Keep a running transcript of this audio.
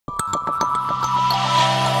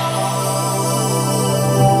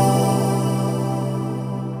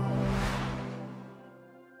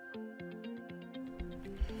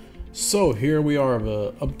So here we are,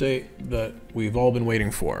 the update that we've all been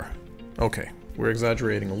waiting for. Okay, we're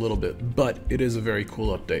exaggerating a little bit, but it is a very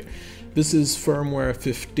cool update. This is firmware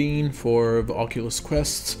 15 for the Oculus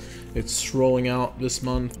Quest. It's rolling out this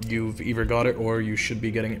month. You've either got it or you should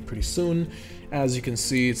be getting it pretty soon. As you can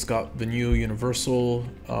see, it's got the new universal,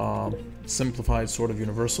 simplified sort of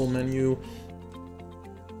universal menu.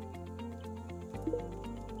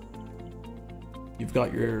 You've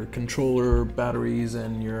got your controller batteries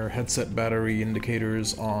and your headset battery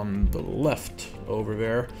indicators on the left over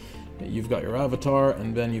there. You've got your avatar,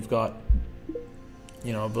 and then you've got,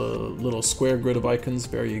 you know, the little square grid of icons.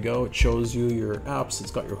 There you go. It shows you your apps.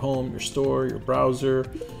 It's got your home, your store, your browser,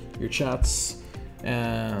 your chats,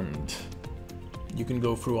 and you can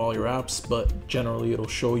go through all your apps, but generally it'll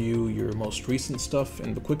show you your most recent stuff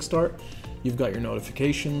in the quick start. You've got your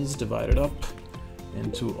notifications divided up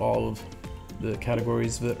into all of the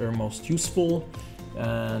categories that are most useful,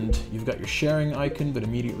 and you've got your sharing icon that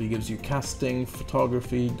immediately gives you casting,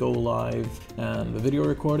 photography, go live, and the video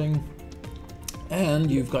recording.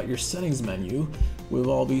 And you've got your settings menu with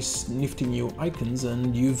all these nifty new icons,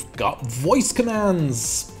 and you've got voice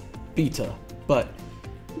commands beta, but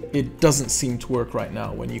it doesn't seem to work right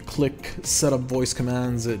now. When you click set up voice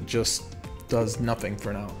commands, it just does nothing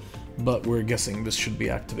for now. But we're guessing this should be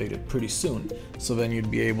activated pretty soon. So then you'd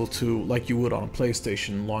be able to, like you would on a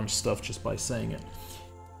PlayStation, launch stuff just by saying it.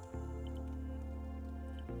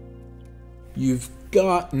 You've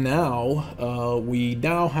got now, we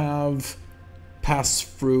now have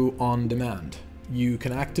pass-through on demand. You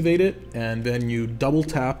can activate it, and then you double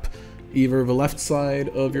tap either the left side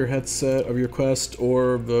of your headset of your Quest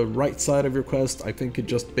or the right side of your Quest. I think it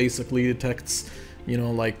just basically detects, you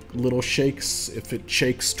know, like little shakes. If it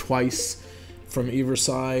shakes twice from either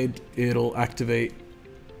side, it'll activate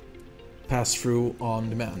pass-through on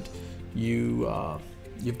demand. You've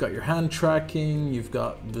got your hand tracking, you've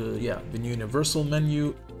got the new universal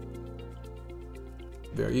menu.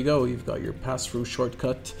 There you go, you've got your pass-through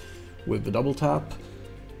shortcut with the double tap.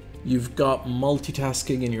 You've got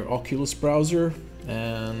multitasking in your Oculus browser,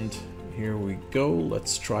 and here we go.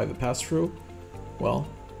 Let's try the pass-through. Well,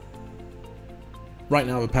 right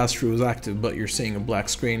now the pass-through is active, but you're seeing a black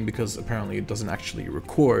screen because apparently it doesn't actually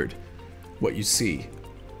record what you see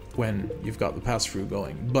when you've got the pass-through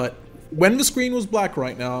going. But when the screen was black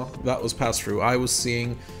right now, that was pass-through. I was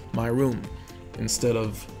seeing my room instead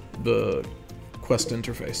of the Quest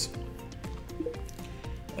interface.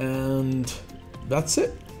 And that's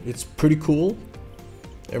it. It's pretty cool.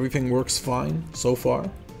 Everything works fine so far.